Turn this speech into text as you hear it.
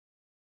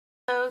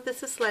Hello,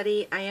 this is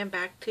Letty. I am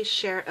back to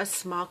share a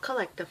small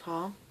collective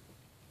haul.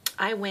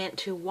 I went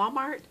to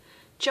Walmart,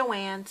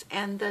 Joann's,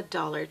 and the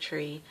Dollar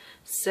Tree.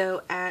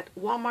 So at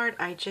Walmart,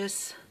 I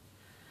just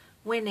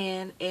went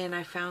in and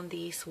I found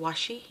these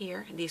washi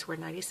here. These were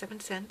 97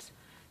 cents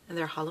and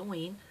they're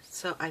Halloween.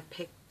 So I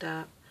picked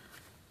up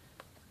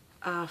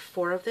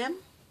 4 of them,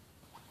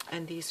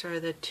 and these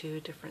are the 2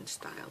 different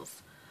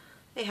styles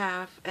they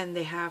have, and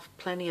they have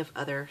plenty of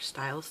other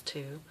styles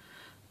too.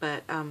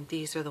 But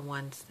these are the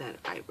ones that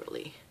I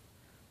really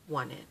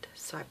wanted.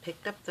 So I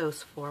picked up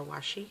those 4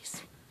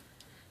 washis.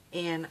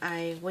 And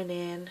I went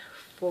in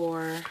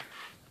for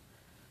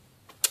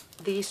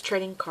these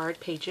trading card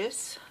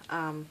pages.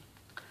 I'm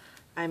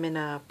in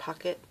a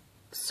pocket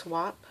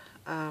swap,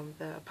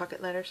 the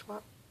pocket letter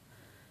swap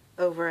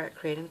over at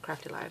Create and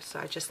Crafty Lives. So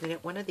I just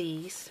needed one of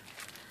these.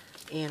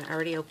 And I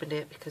already opened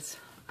it because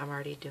I'm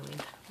already doing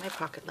my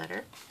pocket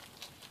letter.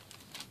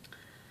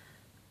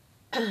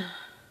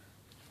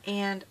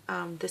 And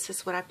this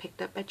is what I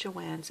picked up at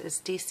Joann's.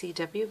 It's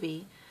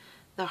DCWV,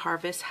 the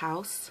Harvest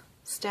House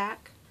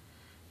stack.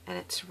 And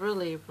it's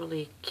really,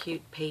 really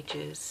cute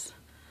pages.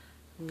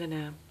 I'm going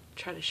to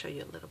try to show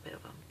you a little bit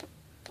of them.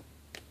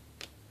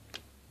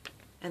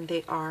 And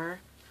they are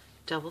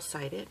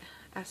double-sided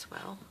as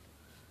well.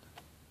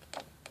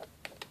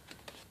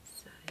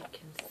 So you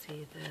can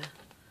see the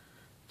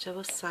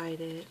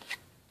double-sided.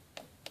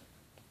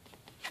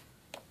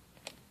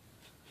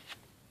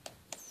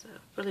 So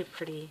really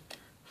pretty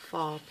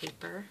fall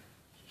paper.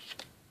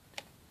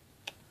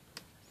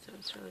 So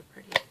it's really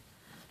pretty.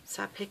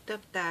 So I picked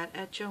up that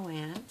at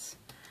Joann's.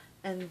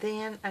 And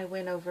then I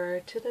went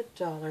over to the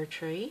Dollar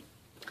Tree.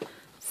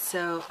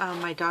 So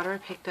my daughter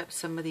picked up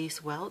some of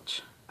these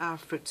Welch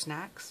fruit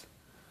snacks.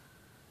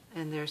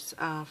 And there's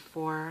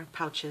 4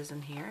 pouches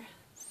in here.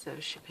 So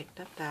she picked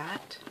up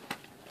that.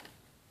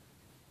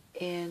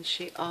 And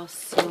she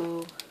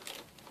also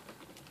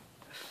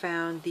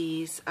found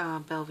these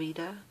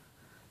Belvita,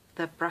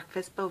 the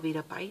breakfast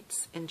Belvita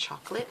bites in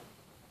chocolate.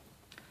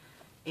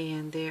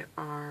 And there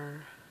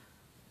are,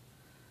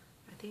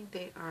 I think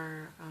they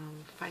are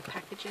 5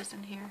 packages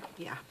in here.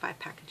 Yeah, 5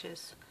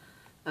 packages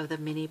of the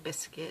mini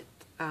biscuit,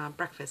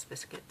 breakfast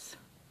biscuits.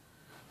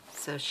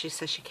 So she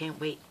says she can't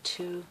wait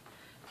to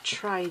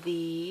try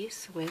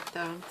these with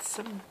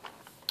some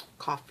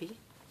coffee.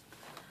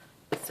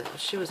 So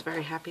she was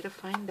very happy to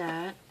find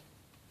that.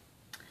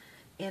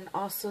 And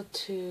also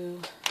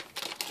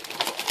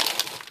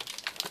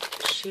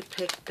she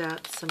picked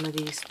up some of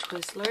these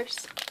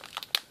Twizzlers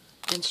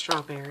in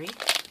strawberry.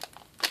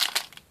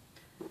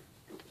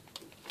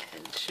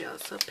 And she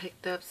also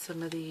picked up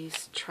some of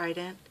these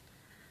Trident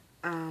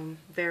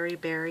Very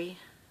Berry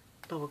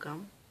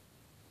bubblegum.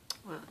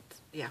 Well,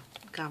 yeah,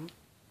 gum.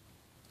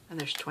 And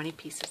there's 20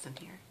 pieces in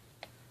here.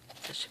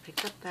 So she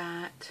picked up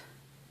that.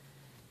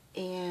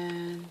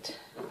 And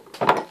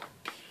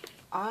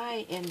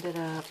I ended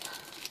up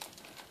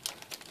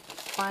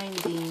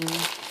finding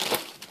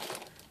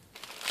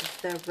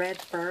the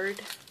Red Bird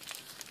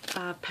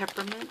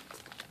peppermint,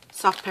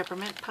 soft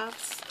peppermint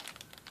puffs.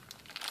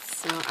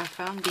 So I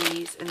found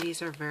these, and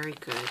these are very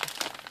good.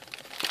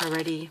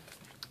 Already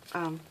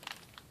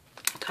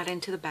cut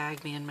into the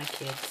bag, me and my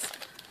kids.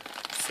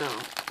 So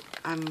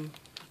I'm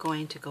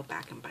going to go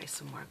back and buy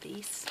some more of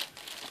these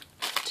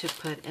to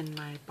put in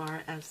my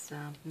bar as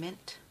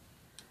mint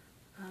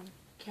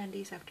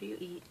candies after you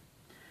eat.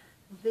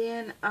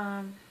 Then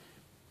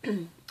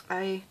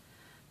I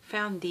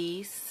found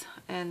these,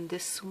 and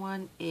this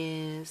one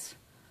is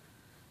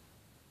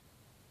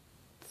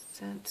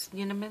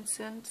Cinnamon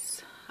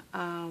Scents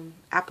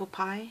apple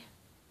pie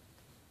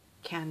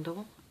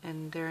candle,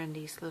 and they're in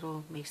these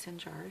little mason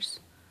jars.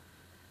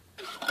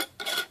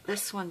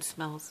 This one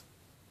smells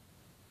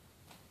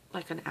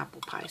like an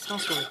apple pie. It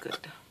smells really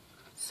good.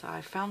 So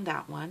I found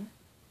that one.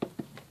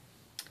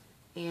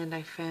 And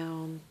I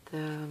found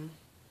the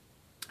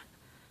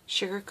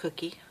sugar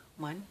cookie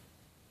one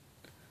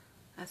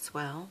as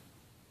well.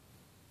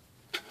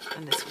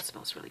 And this one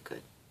smells really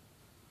good.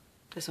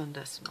 This one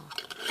does smell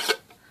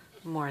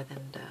more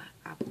than the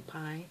apple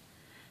pie.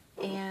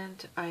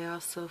 And I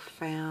also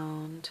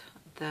found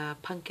the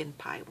pumpkin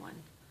pie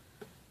one.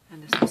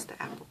 And this was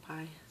the apple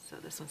pie. So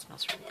this one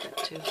smells really good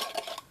too.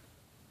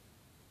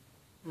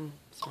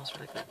 Smells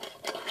really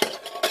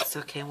good.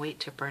 So can't wait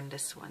to burn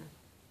this one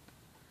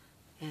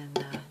in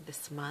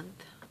this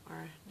month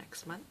or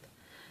next month.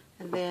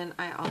 And then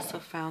I also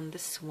found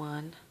this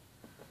one,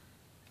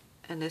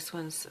 and this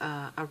one's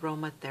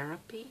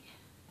aromatherapy,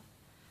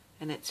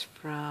 and it's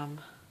from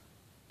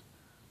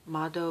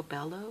Modo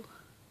Bello,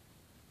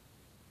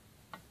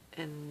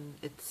 and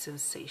it's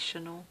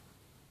sensational.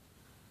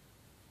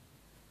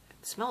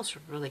 It smells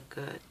really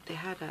good. They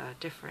had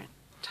different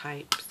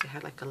types. They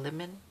had like a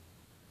lemon.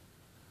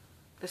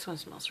 This one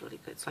smells really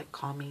good. It's like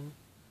calming.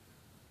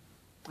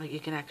 Like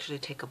you can actually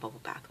take a bubble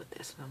bath with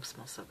this. It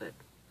smells so good.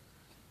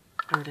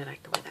 I really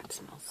like the way that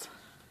smells.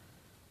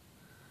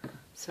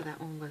 So that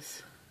one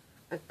was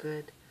a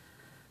good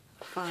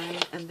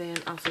find. And then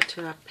also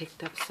too, I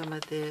picked up some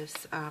of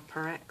this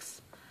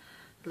Pyrex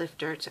Lift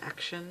Dirt's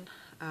Action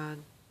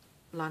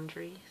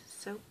laundry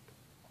soap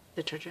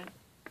detergent.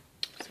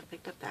 So I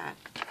picked up that.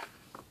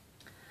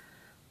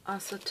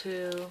 Also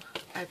too,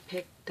 I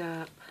picked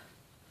up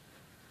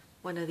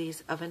one of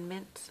these oven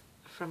mitts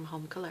from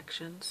Home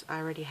Collections. I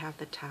already have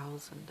the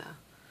towels and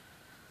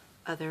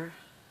the other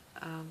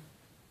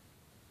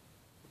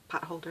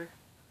pot holder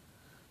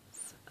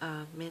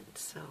mint,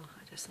 so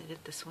I just needed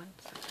this one,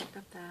 so I picked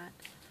up that.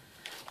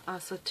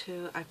 Also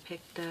too, I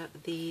picked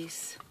up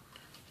these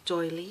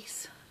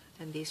doilies,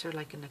 and these are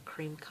like in a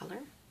cream color,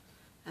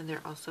 and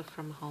they're also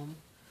from Home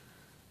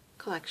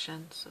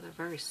Collection, so they're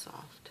very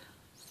soft,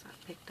 so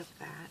I picked up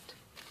that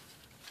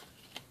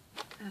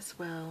as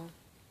well.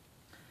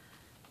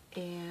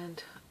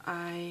 And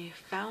I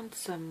found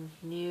some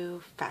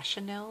new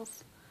fashion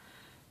nails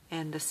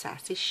and the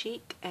Sassy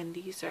Chic, and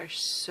these are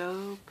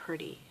so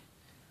pretty.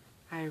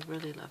 I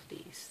really love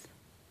these.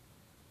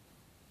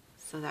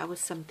 So that was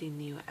something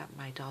new at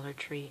my Dollar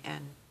Tree,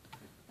 and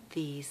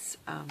these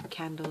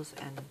candles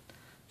and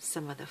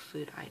some of the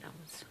food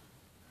items.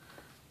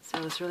 So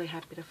I was really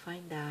happy to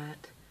find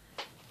that.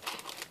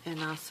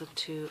 And also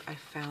too, I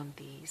found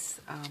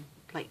these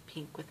light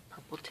pink with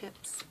purple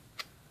tips.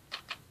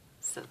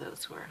 So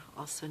those were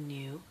also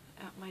new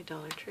at my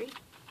Dollar Tree.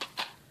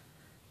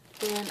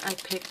 Then I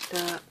picked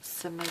up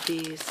some of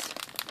these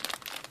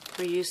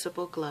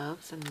reusable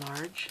gloves in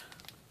large,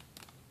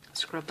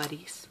 Scrub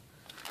Buddies.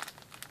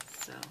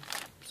 So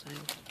I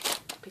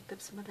picked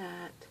up some of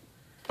that,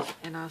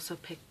 and also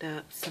picked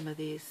up some of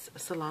these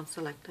Salon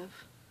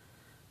Selective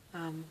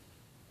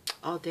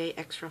All Day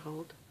Extra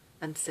Hold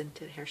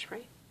Unscented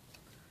Hairspray.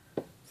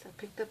 So I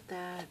picked up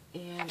that,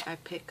 and I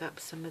picked up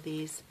some of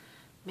these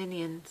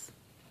Minions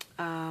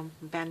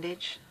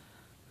bandage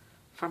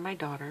for my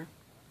daughter.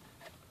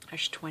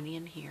 There's 20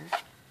 in here.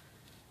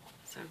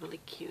 So really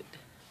cute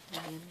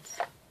Minions.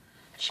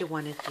 She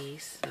wanted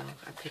these, so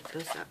I picked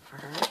those up for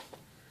her.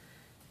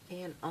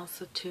 And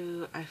also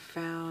too, I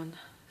found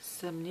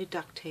some new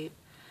duct tape.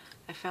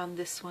 I found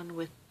this one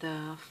with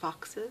the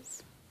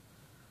foxes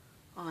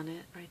on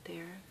it right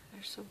there.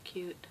 They're so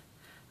cute.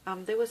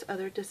 There was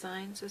other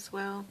designs as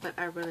well, but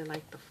I really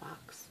like the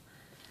fox.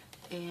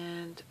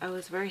 And I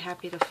was very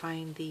happy to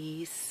find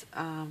these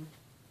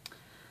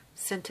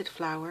Scented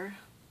Flower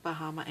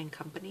Bahama and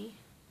Company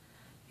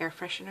air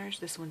fresheners.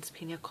 This one's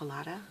Pina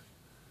Colada.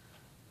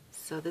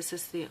 So this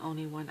is the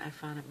only one I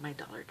found at my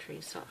Dollar Tree.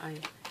 So I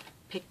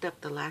picked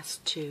up the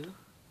last two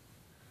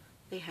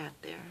they had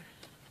there.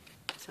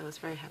 So I was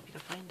very happy to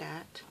find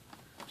that.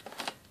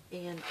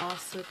 And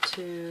also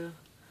too,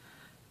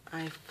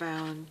 I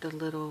found the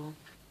little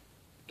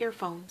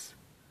earphones,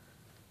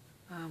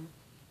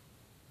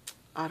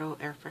 auto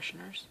air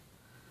fresheners.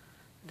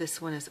 This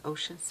one is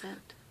Ocean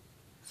Scent,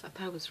 so I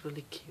thought it was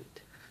really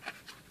cute.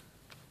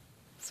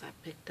 So I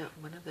picked up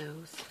one of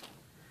those.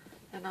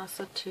 And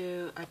also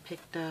too, I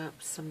picked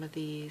up some of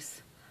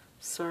these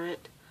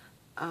Sorit,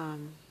 what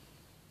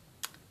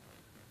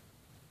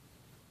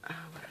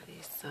are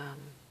these,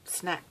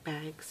 snack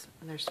bags,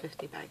 and there's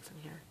 50 bags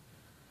in here.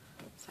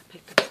 So I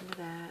picked up some of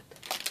that.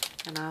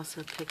 And I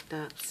also picked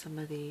up some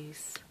of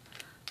these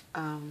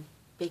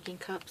baking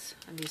cups,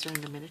 and these are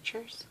in the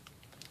miniatures.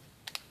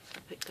 So I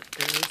picked up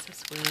those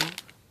as well.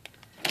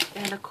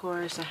 And of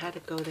course, I had to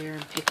go there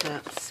and pick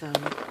up some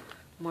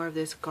more of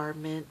this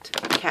Garment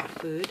cat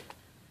food,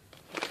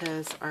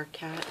 because our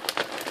cat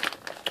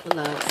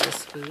loves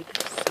this food.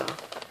 So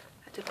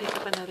I had to pick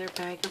up another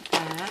bag of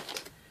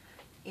that.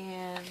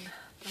 And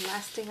the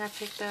last thing I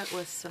picked up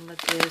was some of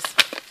this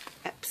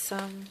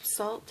Epsom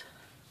salt.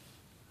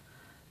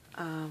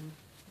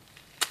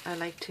 I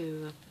like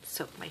to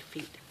soak my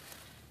feet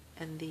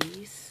in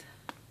these,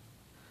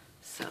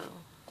 so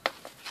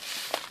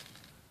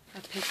I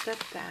picked up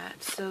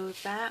that. So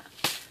that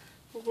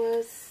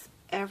was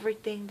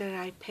everything that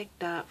I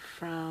picked up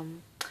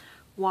from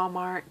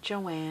Walmart,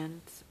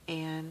 Joann's,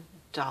 and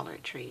Dollar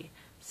Tree.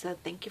 So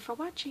thank you for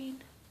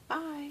watching.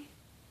 Bye.